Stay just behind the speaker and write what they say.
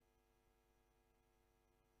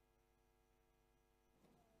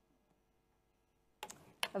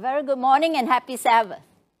A very good morning and happy Sabbath.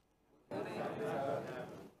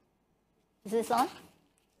 Is this on?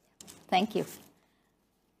 Thank you.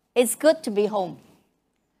 It's good to be home.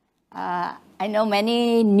 I know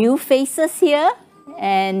many new faces here,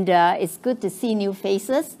 and it's good to see new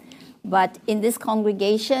faces. But in this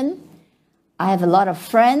congregation, I have a lot of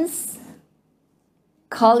friends,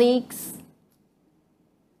 colleagues.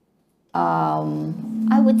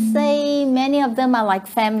 I would say many of them are like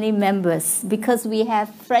family members because we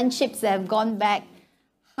have friendships that have gone back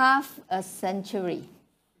half a century.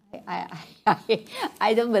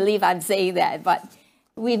 I don't believe I'm saying that, but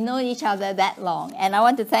we've known each other that long. And I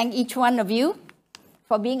want to thank each one of you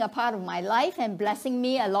for being a part of my life and blessing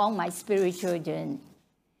me along my spiritual journey.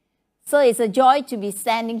 So it's a joy to be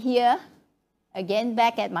standing here again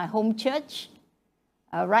back at my home church.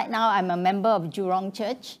 Right now I'm a member of Jurong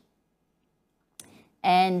Church.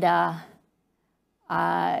 And God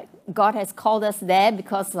has called us there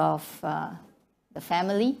because of the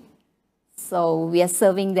family. So we are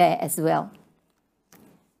serving there as well.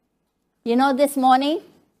 You know, this morning,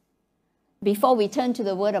 before we turn to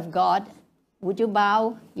the Word of God, would you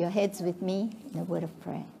bow your heads with me in a word of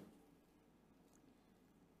prayer?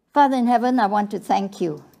 Father in heaven, I want to thank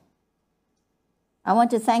you. I want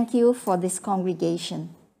to thank you for this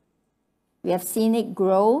congregation. We have seen it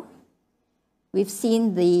grow. We've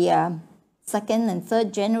seen the second and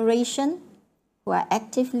third generation who are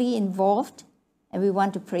actively involved, and we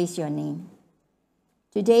want to praise your name.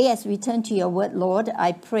 Today, as we turn to your word, Lord,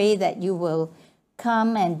 I pray that you will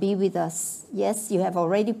come and be with us. Yes, you have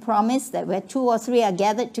already promised that where 2 or 3 are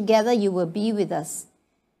gathered together, you will be with us.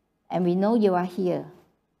 And we know you are here.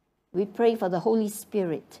 We pray for the Holy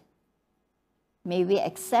Spirit. May we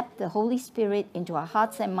accept the Holy Spirit into our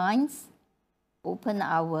hearts and minds, open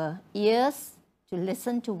our ears to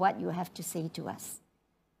listen to what you have to say to us.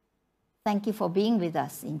 Thank you for being with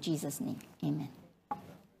us in Jesus' name. Amen.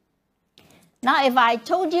 Now, if I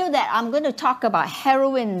told you that I'm going to talk about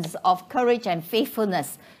heroines of courage and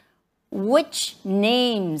faithfulness, which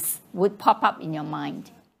names would pop up in your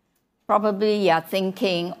mind? Probably you're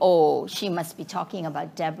thinking, oh, she must be talking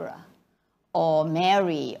about Deborah, or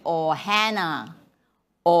Mary, or Hannah,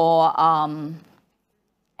 or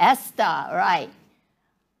Esther, right?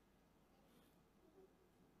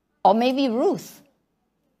 Or maybe Ruth.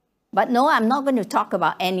 But no, I'm not going to talk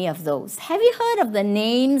about any of those. Have you heard of the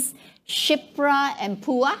names Shiphrah and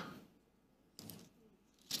Puah?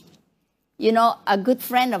 You know, a good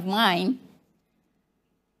friend of mine,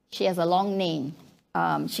 she has a long name.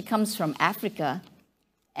 She comes from Africa,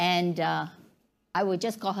 and I would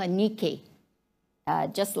just call her Nike,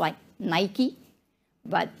 just like Nike,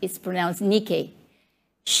 but it's pronounced Nike.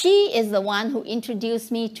 She is the one who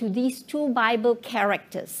introduced me to these 2 Bible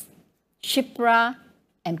characters, Shiphrah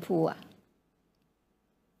and Puah.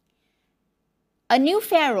 A new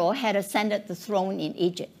Pharaoh had ascended the throne in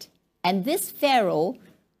Egypt, and this Pharaoh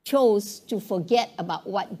chose to forget about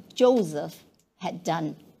what Joseph had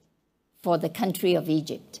done for the country of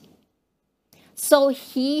Egypt. So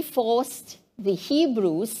he forced the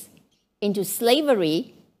Hebrews into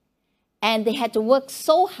slavery, and they had to work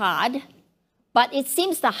so hard, but it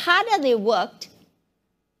seems the harder they worked,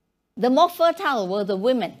 the more fertile were the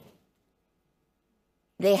women.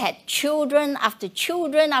 They had children after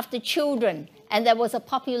children after children, and there was a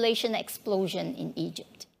population explosion in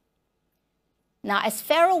Egypt. Now, as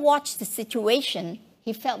Pharaoh watched the situation,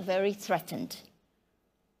 he felt very threatened,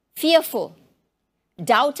 fearful,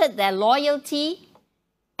 doubted their loyalty,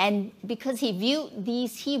 and because he viewed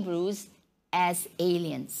these Hebrews as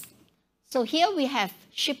aliens. So here we have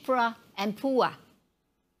Shiphrah and Puah,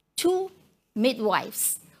 2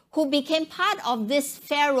 midwives who became part of this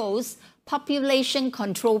Pharaoh's population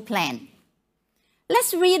control plan.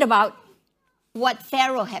 Let's read about what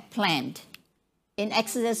Pharaoh had planned in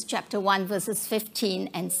Exodus chapter 1, verses 15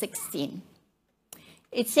 and 16.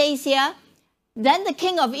 It says here, "Then the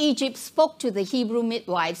king of Egypt spoke to the Hebrew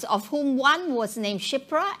midwives, of whom one was named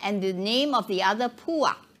Shiphrah and the name of the other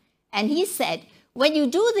Puah. And he said, 'When you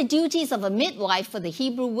do the duties of a midwife for the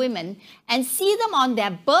Hebrew women and see them on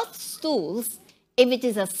their birth stools, if it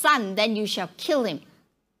is a son, then you shall kill him.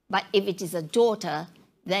 But if it is a daughter,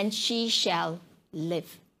 then she shall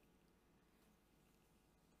live.'"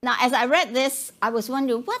 Now, as I read this, I was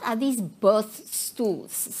wondering, what are these birth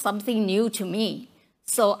stools? Something new to me.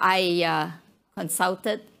 So I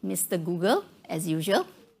consulted Mr. Google, as usual,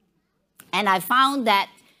 and I found that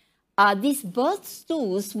these birth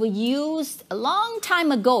stools were used a long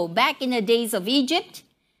time ago, back in the days of Egypt,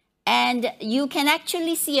 and you can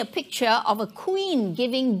actually see a picture of a queen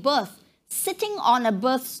giving birth, sitting on a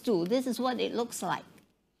birth stool. This is what it looks like.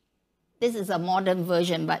 This is a modern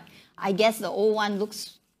version, but I guess the old one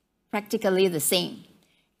looks practically the same.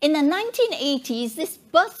 In the 1980s, this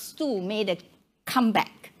birth stool made a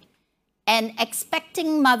comeback, and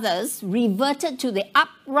expecting mothers reverted to the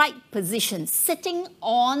upright position, sitting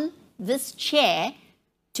on this chair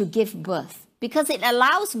to give birth, because it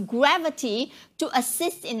allows gravity to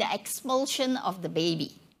assist in the expulsion of the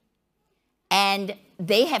baby. And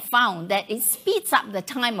they have found that it speeds up the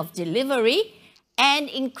time of delivery and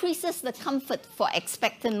increases the comfort for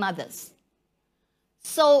expectant mothers.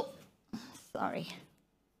 So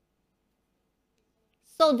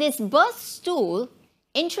this birth stool,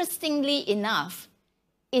 interestingly enough,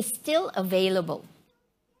 is still available.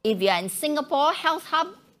 If you are in Singapore, Health Hub,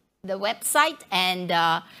 the website, and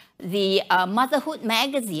the Motherhood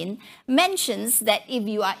magazine mentions that if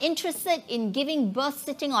you are interested in giving birth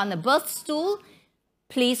sitting on a birth stool,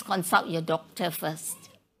 please consult your doctor first.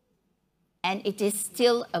 And it is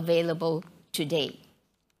still available today.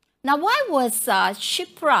 Now, why was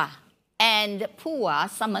Shiphrah and Puah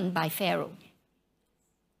summoned by Pharaoh?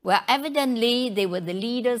 Well, evidently, they were the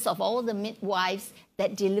leaders of all the midwives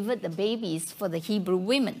that delivered the babies for the Hebrew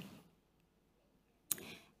women.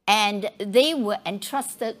 And they were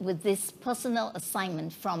entrusted with this personal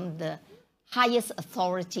assignment from the highest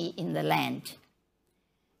authority in the land.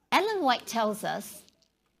 Ellen White tells us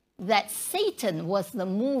that Satan was the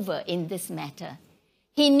mover in this matter.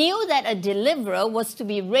 He knew that a deliverer was to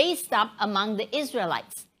be raised up among the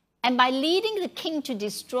Israelites, and by leading the king to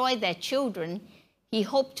destroy their children, he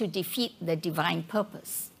hoped to defeat the divine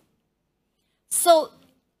purpose. So,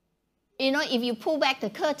 if you pull back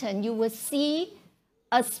the curtain, you will see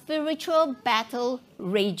a spiritual battle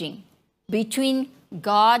raging between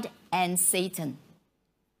God and Satan.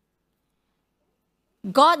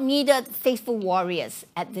 God needed faithful warriors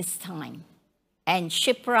at this time, and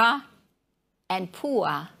Shiphrah and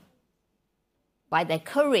Puah, by their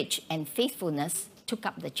courage and faithfulness, took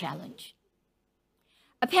up the challenge.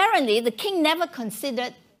 Apparently, the king never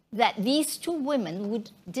considered that these two women would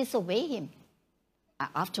disobey him.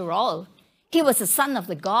 After all, he was the son of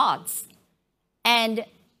the gods, and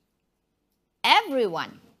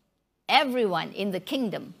everyone in the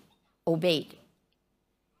kingdom obeyed.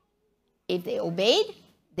 If they obeyed,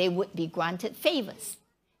 they would be granted favors.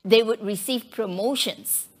 They would receive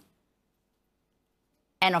promotions.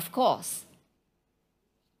 And of course,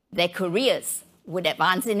 their careers would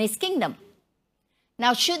advance in his kingdom.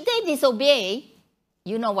 Now, should they disobey,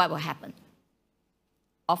 you know what will happen.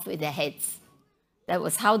 Off with their heads. That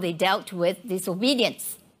was how they dealt with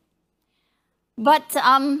disobedience. But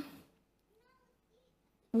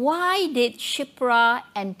why did Shiphrah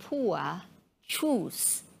and Puah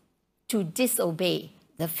choose to disobey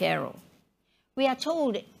the Pharaoh? We are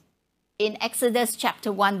told in Exodus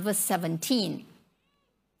chapter 1, verse 17,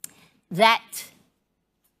 that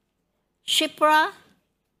Shiphrah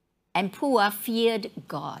and Puah feared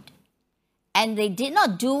God, and they did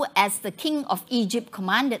not do as the king of Egypt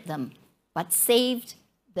commanded them, but saved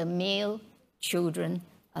the male children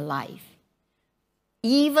alive.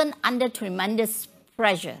 Even under tremendous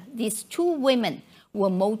pressure, these two women were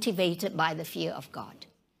motivated by the fear of God.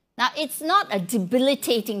 Now, it's not a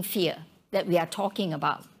debilitating fear that we are talking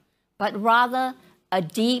about, but rather a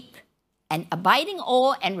deep and abiding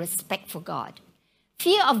awe and respect for God.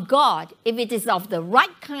 Fear of God, if it is of the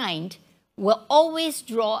right kind, will always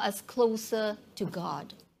draw us closer to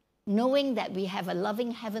God, knowing that we have a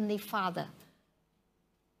loving Heavenly Father,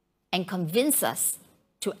 and convince us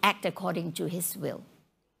to act according to His will.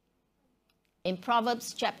 In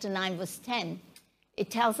Proverbs chapter 9, verse 10,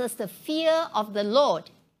 it tells us the fear of the Lord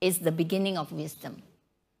is the beginning of wisdom.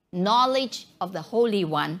 Knowledge of the Holy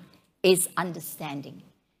One is understanding.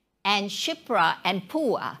 And Shiphrah and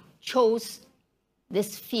Puah chose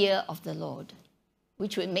this fear of the Lord,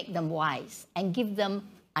 which would make them wise and give them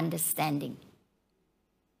understanding.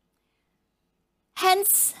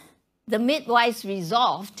 Hence, the midwives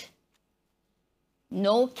resolved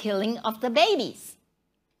no killing of the babies.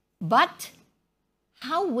 But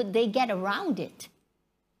how would they get around it?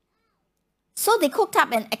 So they cooked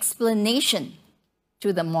up an explanation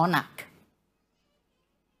to the monarch.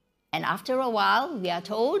 And after a while, we are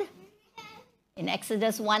told in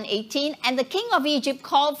Exodus 1:18, and the king of Egypt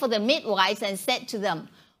called for the midwives and said to them,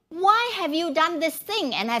 "Why have you done this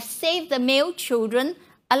thing and have saved the male children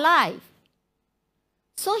alive?"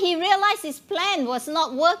 So he realized his plan was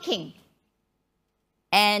not working.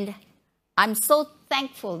 And I'm so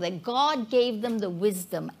thankful that God gave them the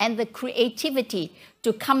wisdom and the creativity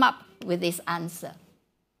to come up with this answer.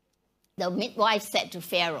 The midwife said to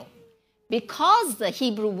Pharaoh, "Because the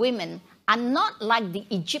Hebrew women are not like the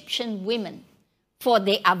Egyptian women, for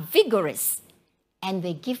they are vigorous, and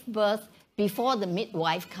they give birth before the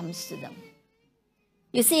midwife comes to them.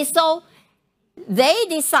 You see, so they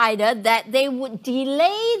decided that they would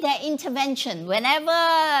delay their intervention.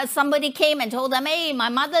 Whenever somebody came and told them, hey, my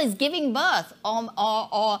mother is giving birth,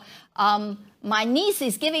 or my niece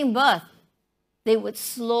is giving birth, they would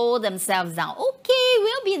slow themselves down. Okay,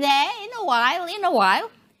 we'll be there in a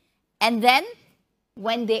while. And then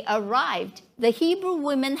when they arrived, the Hebrew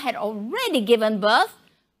women had already given birth,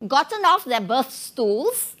 gotten off their birth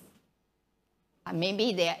stools.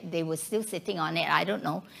 Maybe they were still sitting on it, I don't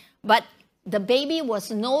know. But the baby was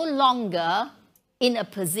no longer in a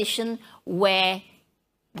position where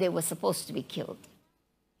they were supposed to be killed.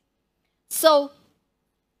 So,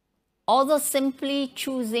 although simply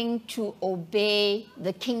choosing to obey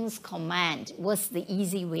the king's command was the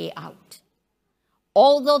easy way out,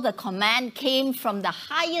 although the command came from the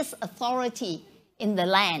highest authority in the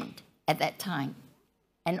land at that time,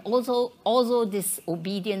 and also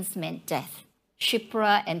disobedience meant death,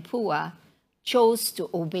 Shiphrah and Puah chose to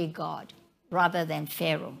obey God rather than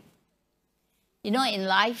Pharaoh. You know, in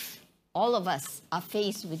life, all of us are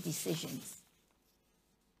faced with decisions.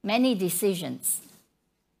 Many decisions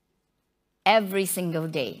every single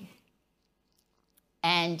day.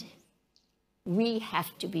 And we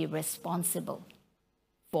have to be responsible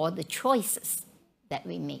for the choices that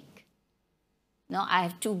we make. Now, I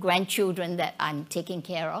have 2 grandchildren that I'm taking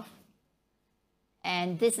care of.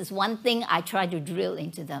 And this is one thing I try to drill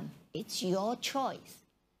into them. It's your choice.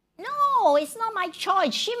 No, it's not my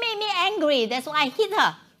choice. She made me angry. That's why I hit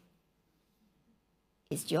her.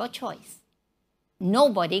 It's your choice.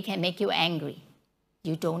 Nobody can make you angry.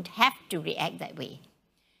 You don't have to react that way.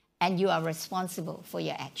 And you are responsible for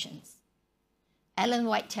your actions. Ellen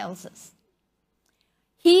White tells us,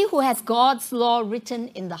 he who has God's law written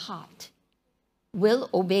in the heart will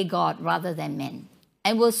obey God rather than men,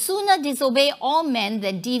 and will sooner disobey all men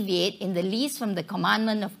than deviate in the least from the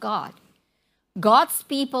commandment of God. God's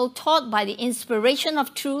people, taught by the inspiration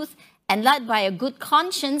of truth and led by a good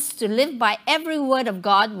conscience to live by every word of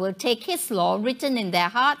God, will take his law written in their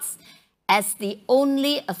hearts as the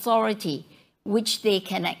only authority which they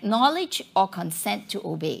can acknowledge or consent to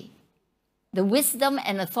obey. The wisdom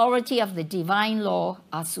and authority of the divine law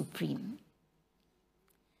are supreme.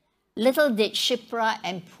 Little did Shiphrah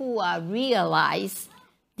and Puah realize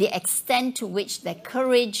the extent to which their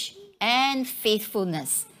courage and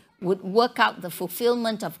faithfulness would work out the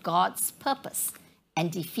fulfillment of God's purpose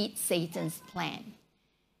and defeat Satan's plan.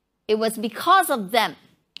 It was because of them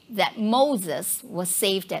that Moses was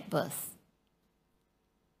saved at birth.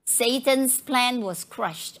 Satan's plan was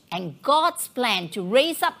crushed, and God's plan to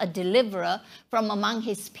raise up a deliverer from among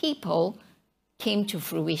his people came to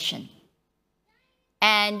fruition.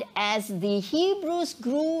 And as the Hebrews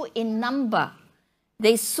grew in number,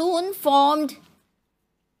 they soon formed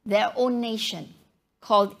their own nation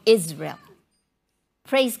called Israel.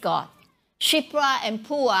 Praise God. Shiphrah and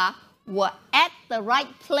Puah were at the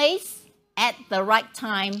right place at the right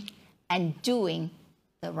time and doing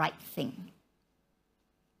the right thing.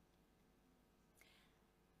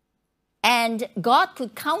 And God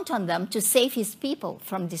could count on them to save his people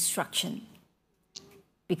from destruction.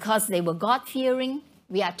 Because they were God-fearing,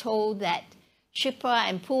 we are told that Shiphrah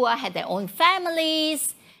and Puah had their own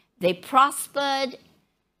families, they prospered,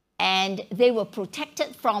 and they were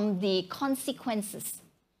protected from the consequences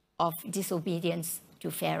of disobedience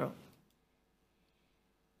to Pharaoh.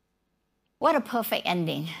 What a perfect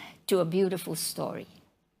ending to a beautiful story.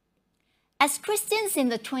 As Christians in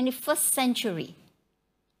the 21st century,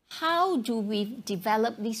 how do we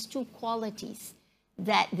develop these 2 qualities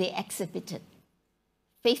that they exhibited?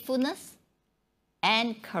 Faithfulness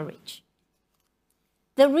and courage.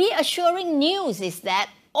 The reassuring news is that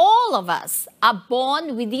all of us are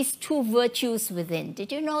born with these 2 virtues within.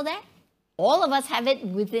 Did you know that? All of us have it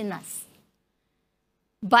within us.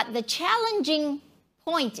 But the challenging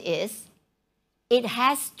point is, it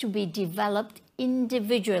has to be developed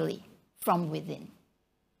individually from within.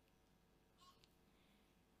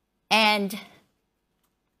 And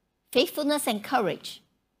faithfulness and courage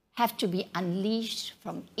have to be unleashed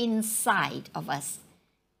from inside of us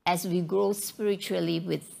as we grow spiritually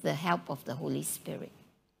with the help of the Holy Spirit.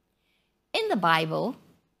 In the Bible,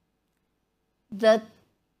 the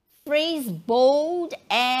phrase bold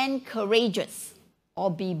and courageous, or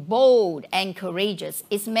be bold and courageous,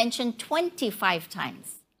 is mentioned 25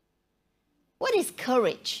 times. What is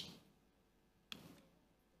courage?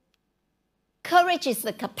 Courage is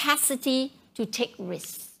the capacity to take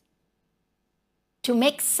risks, to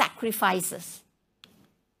make sacrifices.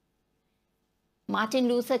 Martin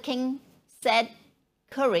Luther King said,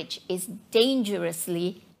 courage is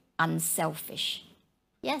dangerously unselfish.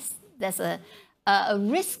 Yes, there's a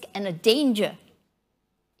risk and a danger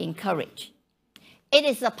in courage. It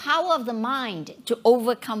is the power of the mind to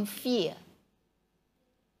overcome fear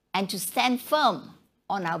and to stand firm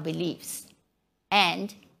on our beliefs.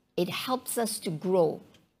 And it helps us to grow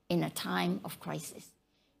in a time of crisis.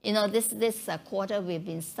 You know, this quarter we've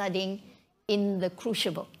been studying in the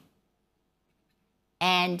crucible.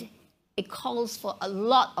 And it calls for a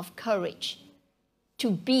lot of courage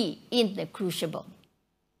to be in the crucible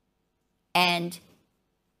and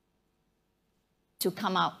to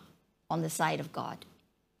come out on the side of God.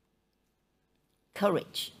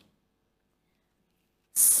 Courage.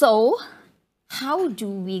 So, how do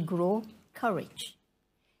we grow courage?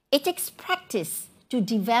 It takes practice to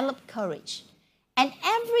develop courage. And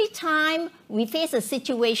every time we face a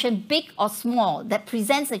situation, big or small, that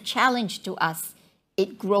presents a challenge to us,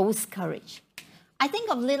 it grows courage. I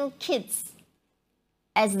think of little kids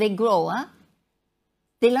as they grow.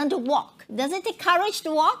 They learn to walk. Does it take courage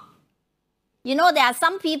to walk? You know, there are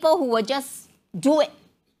some people who will just do it.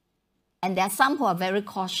 And there are some who are very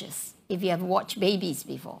cautious, if you have watched babies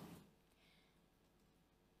before.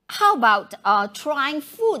 How about trying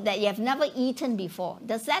food that you have never eaten before?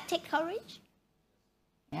 Does that take courage?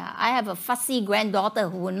 Yeah, I have a fussy granddaughter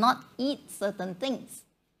who will not eat certain things.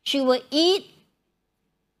 She will eat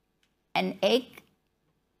an egg,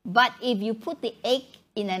 but if you put the egg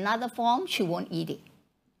in another form, she won't eat it.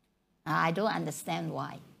 I don't understand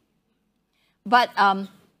why. But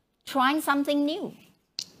trying something new.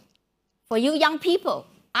 For you young people,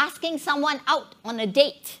 asking someone out on a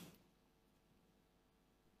date,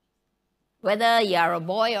 whether you are a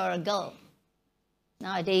boy or a girl.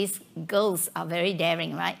 Nowadays, girls are very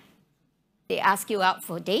daring, right? They ask you out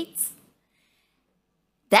for dates.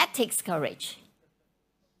 That takes courage.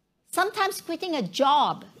 Sometimes quitting a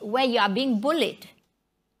job where you are being bullied,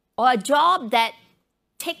 or a job that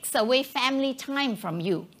takes away family time from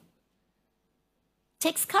you,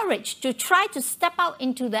 takes courage to try to step out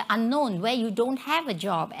into the unknown where you don't have a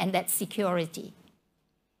job and that security.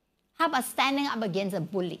 How about standing up against a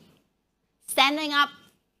bully? Standing up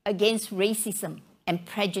against racism and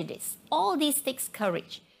prejudice. All these takes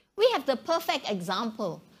courage. We have the perfect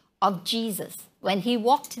example of Jesus when he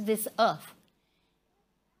walked this earth.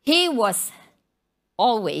 He was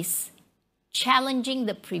always challenging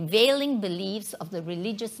the prevailing beliefs of the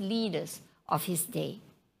religious leaders of his day.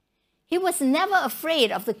 He was never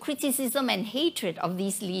afraid of the criticism and hatred of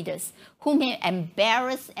these leaders, whom he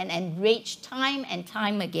embarrassed and enraged time and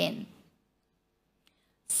time again.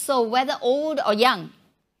 So whether old or young,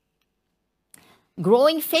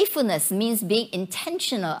 growing faithfulness means being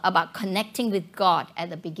intentional about connecting with God at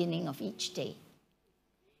the beginning of each day.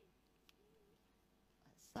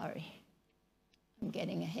 Sorry, I'm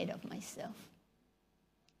getting ahead of myself.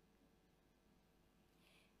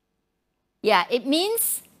 Yeah, it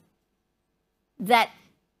means that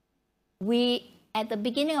we, at the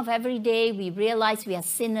beginning of every day, we realize we are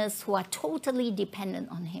sinners who are totally dependent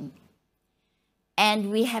on him. And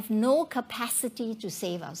we have no capacity to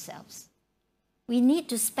save ourselves. We need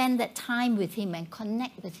to spend that time with him and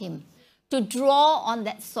connect with him to draw on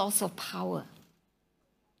that source of power.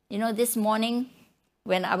 You know, this morning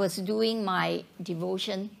when I was doing my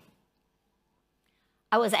devotion,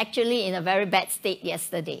 I was actually in a very bad state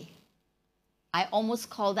yesterday. I almost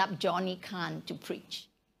called up Johnny Kahn to preach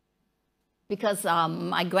because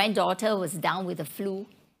my granddaughter was down with the flu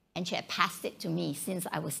and she had passed it to me since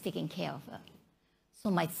I was taking care of her. So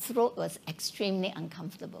my throat was extremely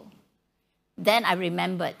uncomfortable. Then I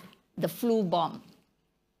remembered the flu bomb.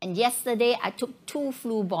 And yesterday I took 2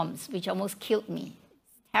 flu bombs, which almost killed me.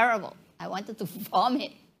 It's terrible. I wanted to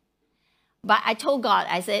vomit. But I told God,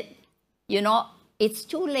 I said, you know, it's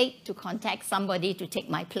too late to contact somebody to take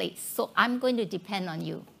my place. So I'm going to depend on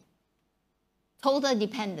you. Total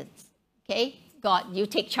dependence. Okay? God, you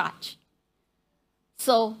take charge.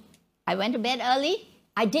 So I went to bed early.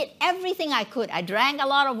 I did everything I could. I drank a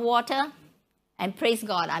lot of water. And praise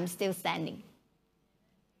God, I'm still standing.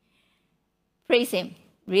 Praise him.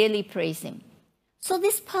 Really praise him. So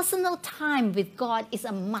this personal time with God is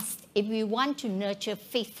a must if we want to nurture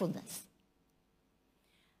faithfulness.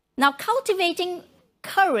 Now, cultivating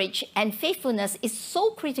courage and faithfulness is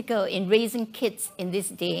so critical in raising kids in this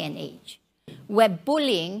day and age, where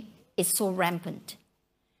bullying is so rampant.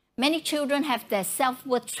 Many children have their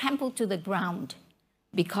self-worth trampled to the ground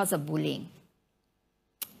because of bullying.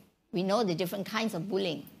 We know the different kinds of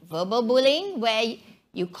bullying. Verbal bullying, where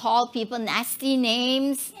you call people nasty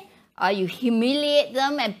names, you humiliate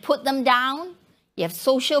them and put them down. You have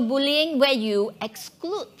social bullying, where you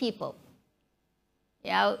exclude people.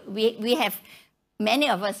 Yeah, we have, many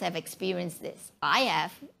of us have experienced this. I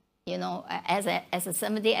have, you know, as a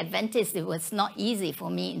Seventh-day Adventist, it was not easy for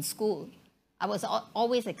me in school. I was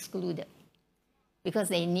always excluded because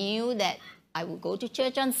they knew that I would go to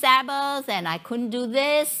church on Sabbath and I couldn't do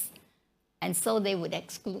this, and so they would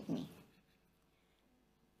exclude me.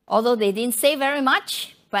 Although they didn't say very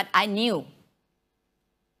much, but I knew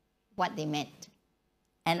what they meant,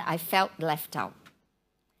 and I felt left out.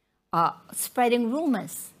 Spreading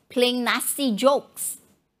rumors, playing nasty jokes,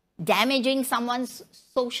 damaging someone's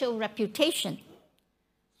social reputation.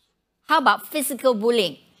 How about physical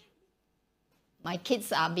bullying? My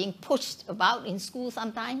kids are being pushed about in school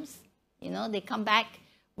sometimes. You know, they come back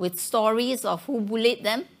with stories of who bullied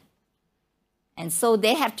them. And so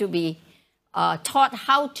they have to be taught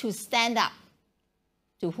how to stand up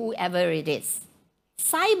to whoever it is.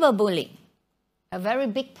 Cyberbullying, a very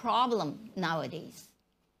big problem nowadays.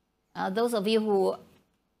 Those of you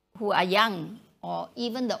who are young, or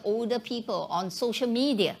even the older people on social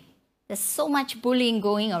media, there's so much bullying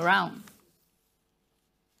going around.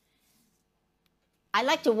 I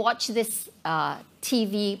like to watch this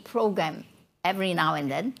TV program every now and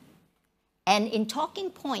then. And in Talking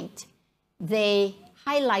Point, they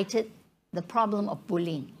highlighted the problem of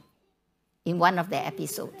bullying in one of their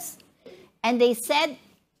episodes. And they said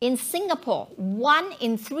in Singapore, 1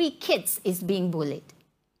 in 3 kids is being bullied.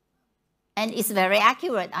 And it's very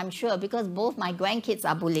accurate, I'm sure, because both my grandkids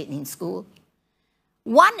are bullied in school.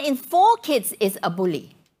 1 in 4 kids is a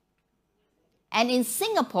bully. And in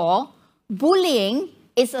Singapore, bullying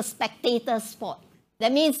is a spectator sport.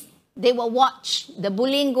 That means they will watch the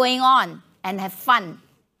bullying going on and have fun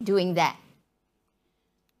doing that.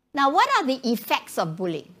 Now, what are the effects of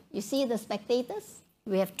bullying? You see the spectators?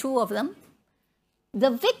 We have 2 of them. The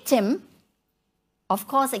victim, of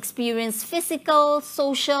course, experiences physical,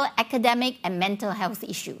 social, academic, and mental health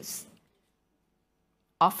issues.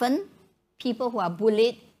 Often, people who are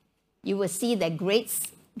bullied, you will see their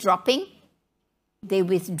grades dropping. They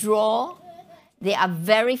withdraw. They are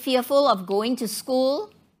very fearful of going to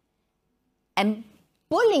school. And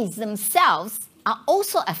bullies themselves are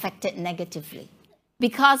also affected negatively,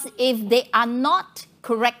 because if they are not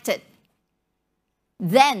corrected,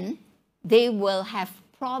 then they will have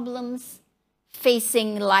problems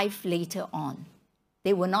facing life later on.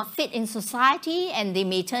 They will not fit in society, and they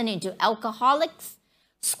may turn into alcoholics,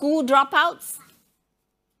 school dropouts,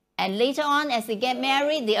 and later on, as they get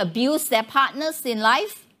married, they abuse their partners in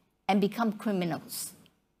life and become criminals.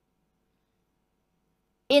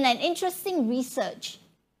 In an interesting research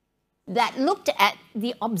that looked at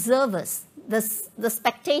the observers, the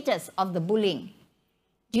spectators of the bullying,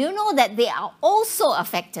 do you know that they are also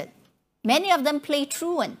affected? Many of them play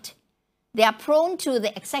truant. They are prone to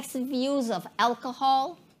the excessive use of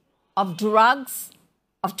alcohol, of drugs,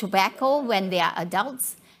 of tobacco when they are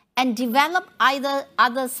adults, and develop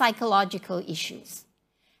other psychological issues.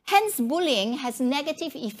 Hence, bullying has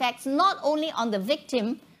negative effects not only on the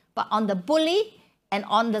victim, but on the bully and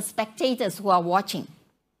on the spectators who are watching.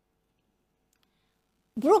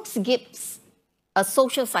 Brooks Gibbs, a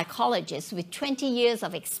social psychologist with 20 years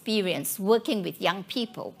of experience working with young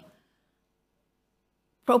people,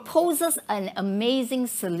 proposes an amazing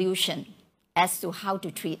solution as to how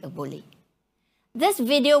to treat a bully. This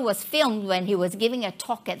video was filmed when he was giving a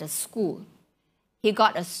talk at a school. He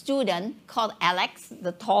got a student called Alex,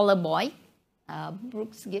 the taller boy.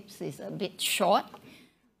 Brooks Gibbs is a bit short.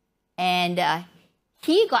 And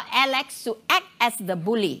he got Alex to act as the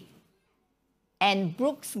bully. And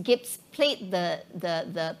Brooks Gibbs played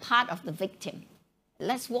the part of the victim.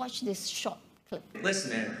 Let's watch this short clip.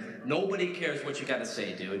 Listen, man, nobody cares what you got to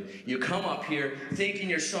say, dude. You come up here thinking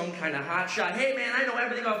you're some kind of hotshot. Hey, man, I know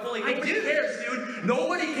everything about bullying. Nobody cares, dude.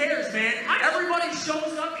 Nobody cares, man. Everybody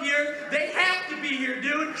shows up here. They have to be here,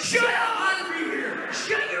 dude. Shut up! I want to be here.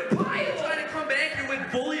 Shut your pile. You're trying to come back here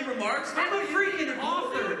with bully remarks? Man, I'm a freaking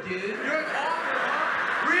author, dude. You're an author,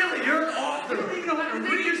 huh? Really? You're an author. You don't even know how to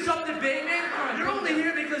read. You're something big, man. You're only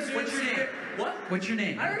here because what's your name? What? What's your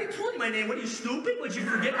name? I already told you my name. What, are you stupid? Would you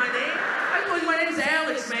forget my name? I told you my name's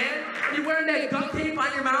Alex, man. Are you wearing that duct tape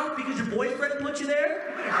on your mouth because your boyfriend put you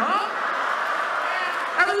there? Huh?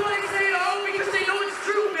 Everybody say oh because they know it's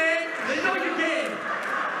true, man. They know you're gay.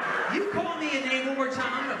 You call me a name one more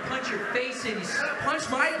time, I'm gonna punch your face in. You punch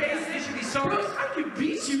my face in, you should be sorry. I can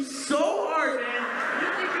beat you so hard, man. You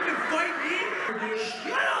think you can fight me?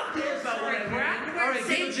 Shut up, this about what crap. All right,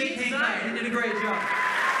 give Jake Hank. You did a great job.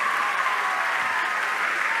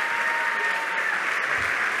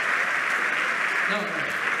 No.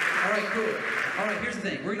 All right, cool. All right, here's the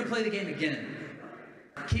thing. We're going to play the game again.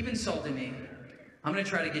 Keep insulting me. I'm going to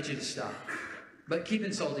try to get you to stop. but keep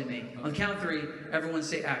insulting me. On count 3, everyone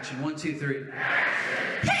say action. 1, 2, 3.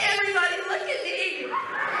 Hey everybody, look at me!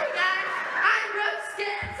 Hey guys, I'm Brooke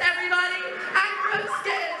Skips, everybody! I'm Brooke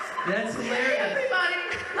Skips! That's Hey hilarious. everybody,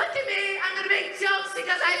 look at me! I'm gonna make jokes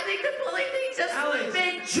because I think the bully thing's just a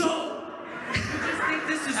big joke! You just think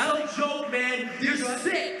this is some joke, man! You're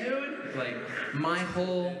sick, dude! Like, my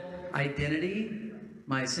whole identity,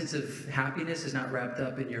 my sense of happiness is not wrapped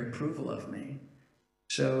up in your approval of me.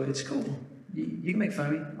 So it's cool. You can make fun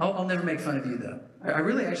of me. I'll never make fun of you, though. I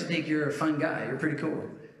really actually think you're a fun guy. You're pretty cool.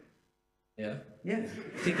 Yeah? Yeah. You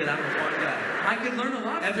think that I'm a fun guy? I could learn a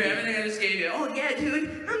lot After from you. everything I just gave you, oh yeah,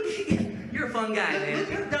 dude, you're a fun guy, man. Look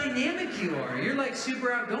how dynamic you are. You're like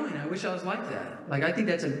super outgoing. I wish I was like that. Like, I think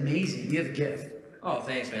that's amazing. You have a gift. Oh,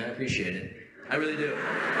 thanks, man. I appreciate it. I really do.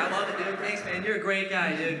 I love it, dude. Thanks, man. You're a great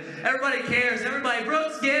guy, dude. Everybody cares. Everybody.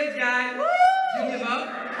 Brooks Gibbs, guy. Woo! Do you give up?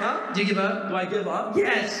 Huh? Do you give up? Do I give up?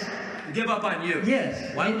 Yes. Give up on you.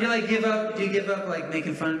 Yes. Why Do you like give up? Do you give up like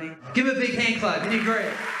making fun of me? Give him a big hand clap. You did great.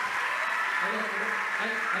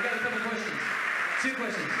 I got a couple questions. 2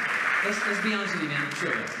 questions. Let's be honest with you, man.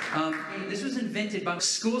 Sure. This was invented by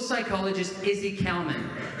school psychologist Izzy Kalman.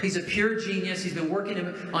 He's a pure genius. He's been working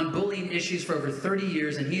on bullying issues for over 30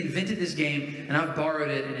 years, and he invented this game, and I've borrowed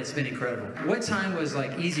it, and it's been incredible. What time was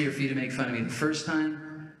like easier for you to make fun of me? The first time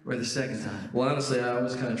or the second time? Well, honestly, I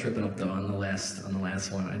was kind of tripping up though on the last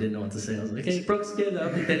one. I didn't know what to say. I was like, "Hey, Brooks, get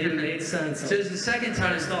up." That even made sense. So it was the second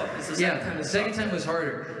time. The second time was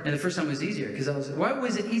harder, and the first time was easier because I was. Why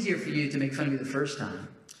was it easier for you to make fun of me the first time?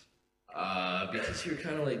 Because you were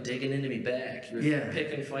kind of like digging into me back. You were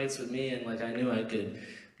picking fights with me, and like I knew I could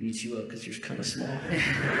beat you up because you're kind of small.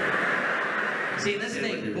 See, that's the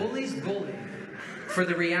thing. Bullies bully for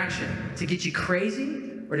the reaction to get you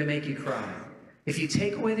crazy or to make you cry. If you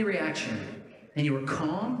take away the reaction and you are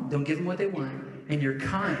calm, don't give them what they want, and you're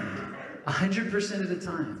kind 100% of the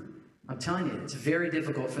time, I'm telling you, it's very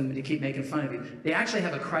difficult for them to keep making fun of you. They actually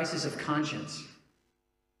have a crisis of conscience,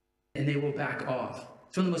 and they will back off.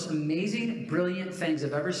 It's one of the most amazing, brilliant things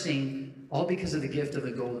I've ever seen, all because of the gift of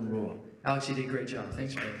the golden rule. Alex, you did a great job.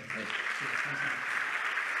 Thanks, brother.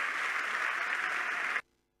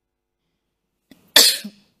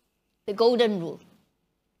 The golden rule.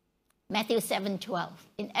 Matthew 7:12.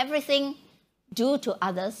 In everything, do to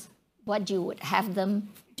others what you would have them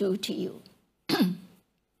do to you.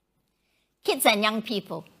 Kids and young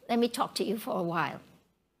people, let me talk to you for a while.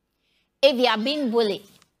 If you are being bullied,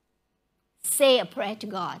 say a prayer to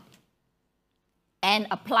God and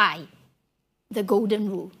apply the golden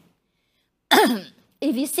rule.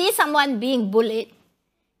 If you see someone being bullied,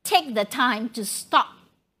 take the time to stop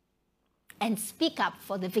and speak up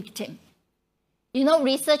for the victim. You know,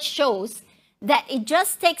 research shows that it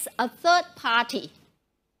just takes a third party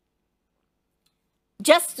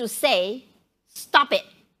just to say, stop it,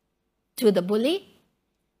 to the bully,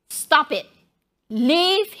 stop it,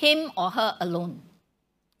 leave him or her alone,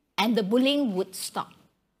 and the bullying would stop.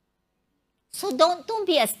 So don't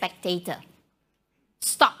be a spectator.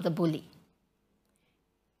 Stop the bully.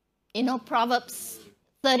 You know, Proverbs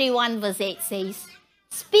 31 verse 8 says,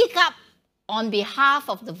 speak up on behalf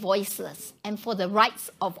of the voiceless and for the rights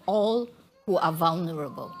of all who are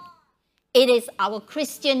vulnerable. It is our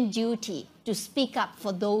Christian duty to speak up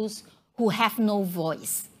for those who have no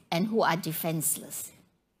voice and who are defenseless.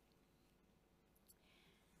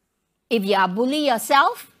 If you are a bully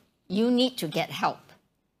yourself, you need to get help.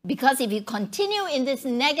 Because if you continue in this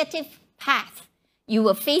negative path, you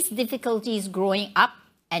will face difficulties growing up,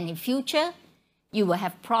 and in future, you will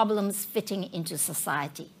have problems fitting into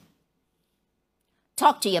society.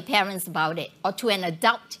 Talk to your parents about it, or to an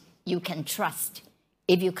adult you can trust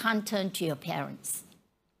if you can't turn to your parents.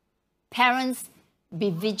 Parents, be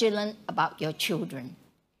vigilant about your children.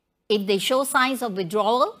 If they show signs of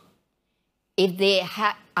withdrawal, if they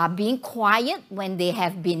are being quiet when they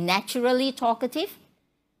have been naturally talkative,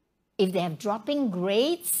 if they have dropping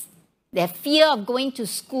grades, their fear of going to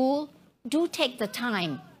school, do take the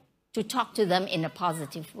time to talk to them in a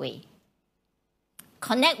positive way.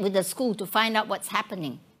 Connect with the school to find out what's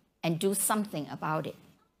happening and do something about it.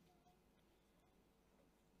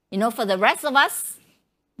 You know, for the rest of us,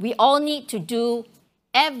 we all need to do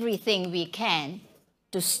everything we can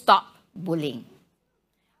to stop bullying.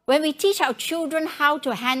 When we teach our children how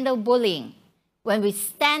to handle bullying, when we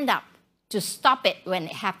stand up to stop it when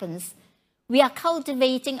it happens, we are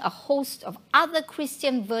cultivating a host of other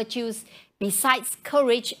Christian virtues besides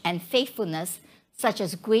courage and faithfulness, such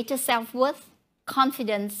as greater self-worth,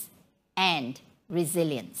 confidence, and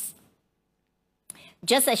resilience.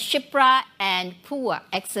 Just as Shipra and Puah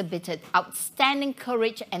exhibited outstanding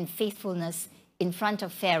courage and faithfulness in front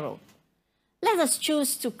of Pharaoh, Let us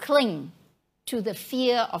choose to cling to the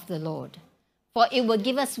fear of the Lord, for it will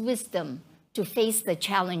give us wisdom to face the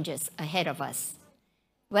challenges ahead of us.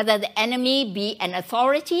 Whether the enemy be an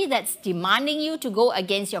authority that's demanding you to go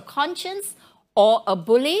against your conscience, or a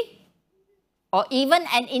bully, or even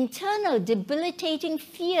an internal debilitating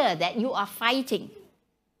fear that you are fighting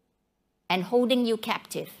and holding you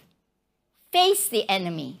captive. Face the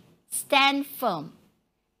enemy, stand firm,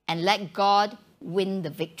 and let God win the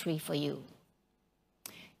victory for you.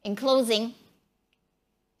 In closing,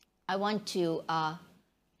 I want to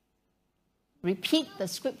repeat the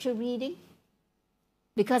scripture reading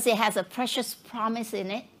because it has a precious promise in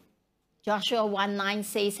it. Joshua 1:9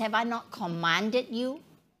 says, "Have I not commanded you?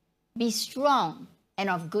 Be strong and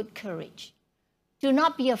of good courage. Do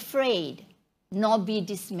not be afraid, nor be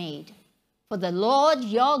dismayed, for the Lord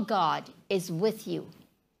your God is with you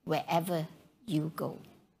wherever you go."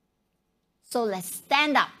 So let's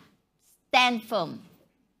stand up, stand firm,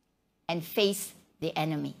 and face the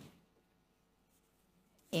enemy.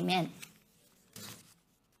 Amen.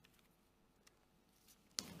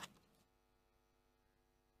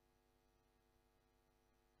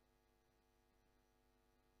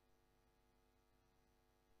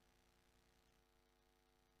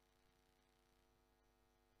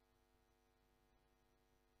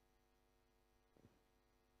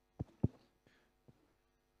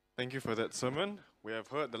 Thank you for that sermon. We have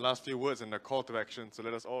heard the last few words and the call to action, so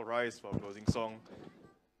let us all rise for our closing song.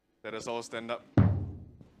 Let us all stand up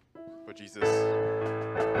for Jesus.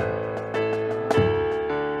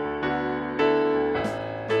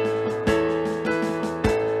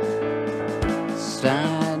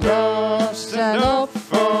 Stand up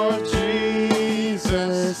for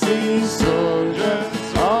Jesus, ye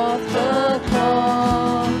soldiers of the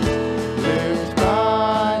cross. Lift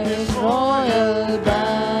high his royal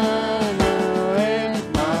banner,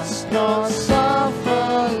 it must not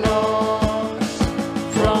suffer loss.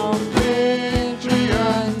 From victory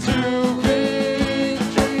unto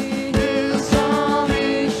victory, his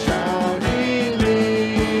army shall he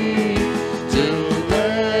lead, till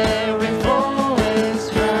every foe is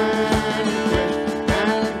vanquished,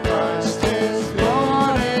 and Christ is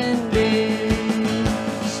Lord indeed.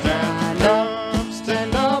 Stand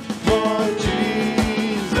up for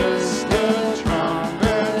Jesus, the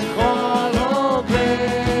trumpet call obey.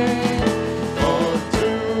 For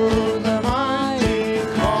through the mighty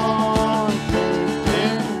conflict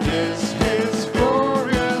in this his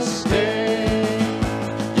glorious day,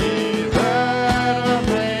 ye that are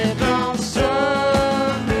brave now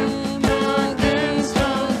serve him against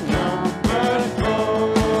unnumbered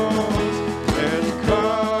foes. Let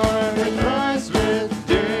courage rise with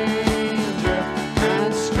danger,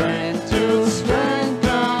 and strength to strength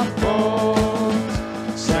oppose.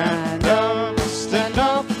 Stand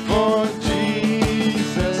up for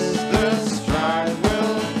Jesus, the strife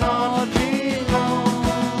will not be long.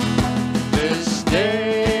 This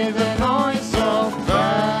day the noise of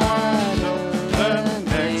battle, the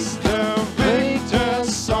next the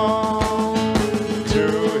victor's song. To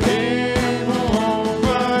him who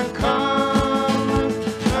overcome,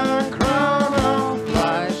 a crown of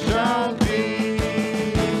life shall be.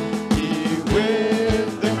 He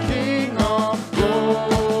with the King of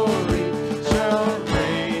glory shall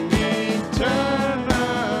reign eternally.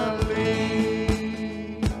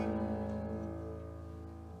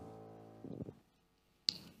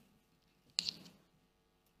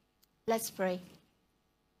 Let's pray.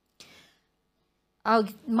 Our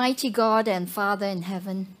mighty God and Father in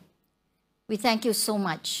heaven, we thank you so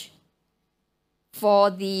much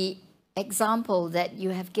for the example that you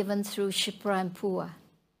have given through Shipra and Pua.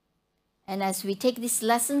 And as we take these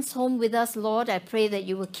lessons home with us, Lord, I pray that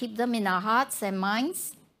you will keep them in our hearts and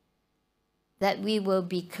minds, that we will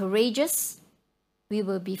be courageous, we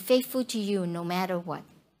will be faithful to you no matter what.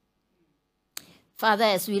 Father,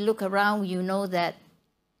 as we look around, you know that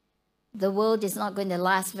the world is not going to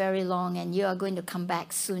last very long, and you are going to come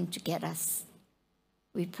back soon to get us.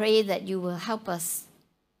 We pray that you will help us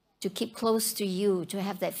to keep close to you, to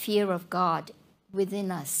have that fear of God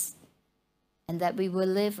within us, and that we will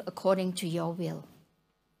live according to your will.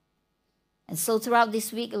 And so throughout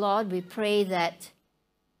this week, Lord, we pray that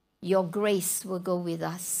your grace will go with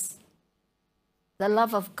us. The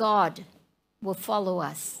love of God will follow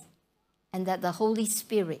us, and that the Holy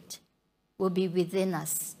Spirit will be within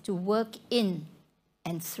us to work in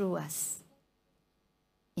and through us.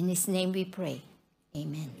 In his name we pray.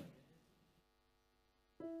 Amen.